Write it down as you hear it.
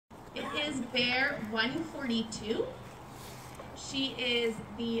is Bear 142. She is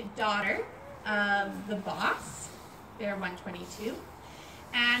the daughter of the boss, Bear 122,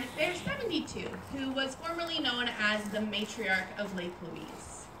 and Bear 72, who was formerly known as the matriarch of Lake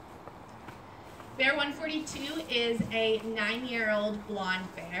Louise. Bear 142 is a 9-year-old blonde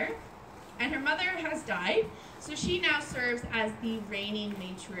bear, and her mother has died, so she now serves as the reigning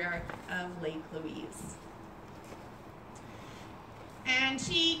matriarch of Lake Louise. And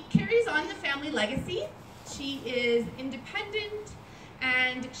she carries on the family legacy. She is independent,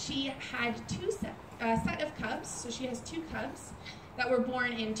 and she had two set of cubs, so she has 2 cubs that were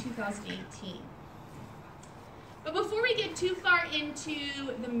born in 2018. But before we get too far into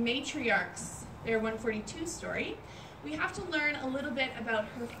the matriarch's Bear 142 story, we have to learn a little bit about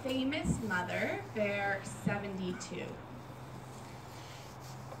her famous mother, Bear 72.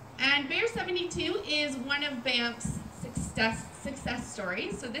 And Bear 72 is one of Banff's success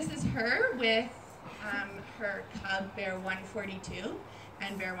stories. So this is her with her cub, Bear 142,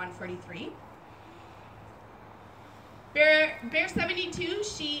 and Bear 143. Bear 72,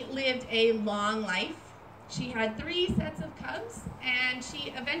 she lived a long life. She had 3 sets of cubs, and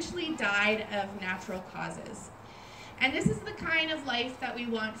she eventually died of natural causes. And this is the kind of life that we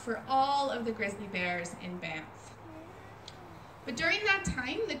want for all of the grizzly bears in Banff. But during that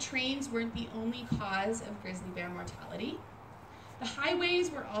time, the trains weren't the only cause of grizzly bear mortality. The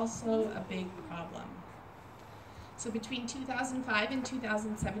highways were also a big problem. So between 2005 and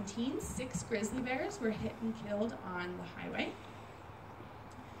 2017, 6 grizzly bears were hit and killed on the highway.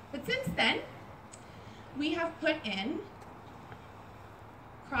 But since then, we have put in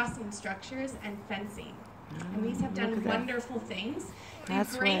crossing structures and fencing. And these have done wonderful things.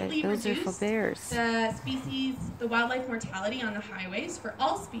 That's greatly those are for bears. The wildlife mortality on the highways for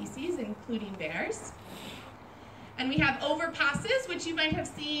all species, including bears. And we have overpasses, which you might have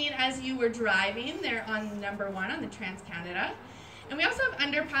seen as you were driving. They're on number 1 on the Trans-Canada. And we also have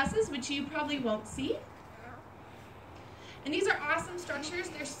underpasses, which you probably won't see. And these are awesome structures.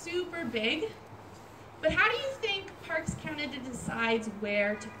 They're super big. But how do you think Parks Canada decides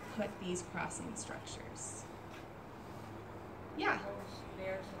where to put these crossing structures? Yeah. Most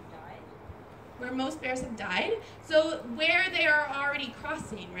bears have died. Where most bears have died. So where they are already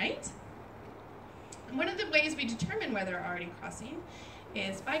crossing, right? And one of the ways we determine where they're already crossing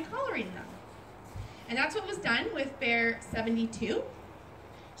is by collaring them. And that's what was done with Bear 72.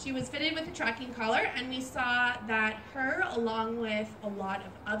 She was fitted with a tracking collar, and we saw that her, along with a lot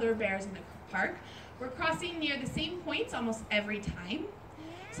of other bears in the park, were crossing near the same points almost every time.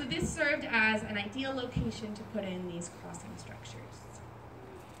 So this served as an ideal location to put in these crossing structures.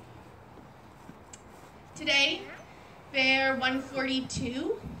 Today, Bear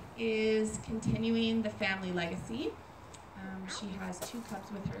 142 is continuing the family legacy. She has 2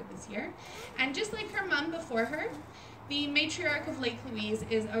 cubs with her this year. And just like her mom before her, the matriarch of Lake Louise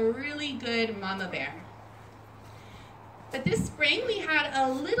is a really good mama bear. But this spring, we had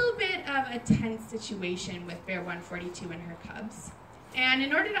a little bit of a tense situation with Bear 142 and her cubs. And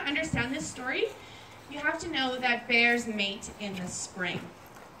in order to understand this story, you have to know that bears mate in the spring.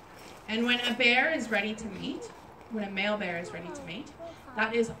 And when a bear is ready to mate, when a male bear is ready to mate,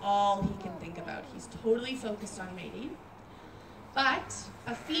 that is all he can think about. He's totally focused on mating. But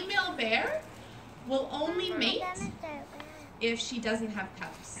a female bear will only mate if she doesn't have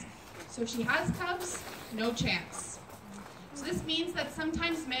cubs. So if she has cubs, no chance. So this means that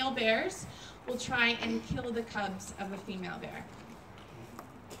sometimes male bears will try and kill the cubs of a female bear.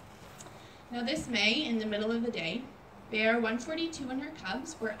 Now this May, in the middle of the day, Bear 142 and her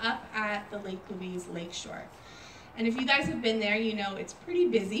cubs were up at the Lake Louise lakeshore. And if you guys have been there, you know it's pretty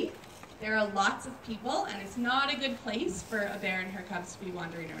busy. There are lots of people, and it's not a good place for a bear and her cubs to be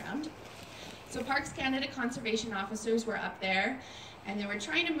wandering around. So Parks Canada conservation officers were up there, and they were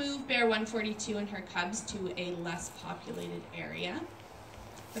trying to move Bear 142 and her cubs to a less populated area.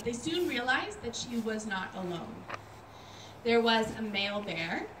 But they soon realized that she was not alone. There was a male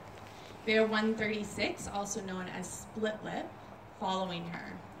bear, Bear 136, also known as Split Lip, following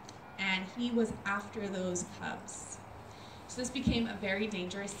her, and he was after those cubs. So this became a very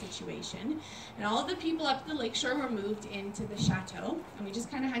dangerous situation, and all of the people up the lakeshore were moved into the chateau, and we just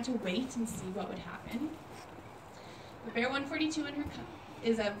kind of had to wait and see what would happen. But Bear 142 and her cub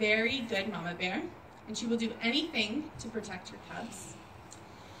is a very good mama bear, and she will do anything to protect her cubs.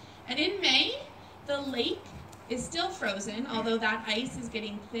 And in May, the lake is still frozen, although that ice is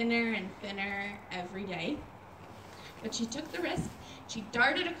getting thinner and thinner every day. But she took the risk. She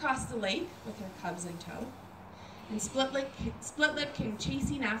darted across the lake with her cubs in tow. And Splitlip came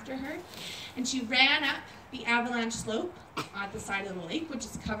chasing after her, and she ran up the avalanche slope at the side of the lake, which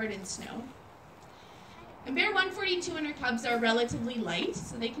is covered in snow. And Bear 142 and her cubs are relatively light,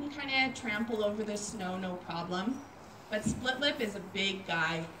 so they can kind of trample over the snow, no problem. But Splitlip is a big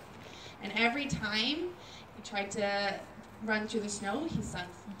guy, and every time he tried to run through the snow, he sunk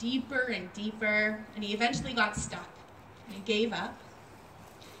deeper and deeper, and he eventually got stuck, and he gave up.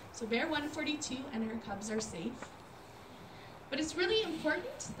 So Bear 142 and her cubs are safe. But it's really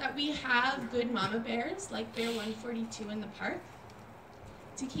important that we have good mama bears like Bear 142 in the park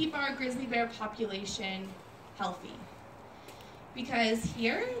to keep our grizzly bear population healthy. Because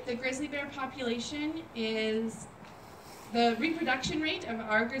here, the grizzly bear population is, the reproduction rate of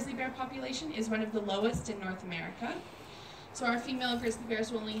our grizzly bear population is one of the lowest in North America. So our female grizzly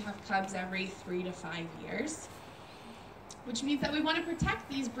bears will only have cubs every 3 to 5 years, which means that we want to protect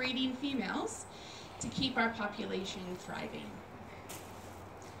these breeding females to keep our population thriving.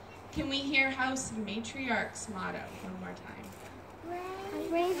 Can we hear House Matriarch's motto one more time?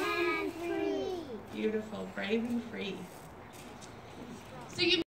 Brave and free. Beautiful, brave and free. So you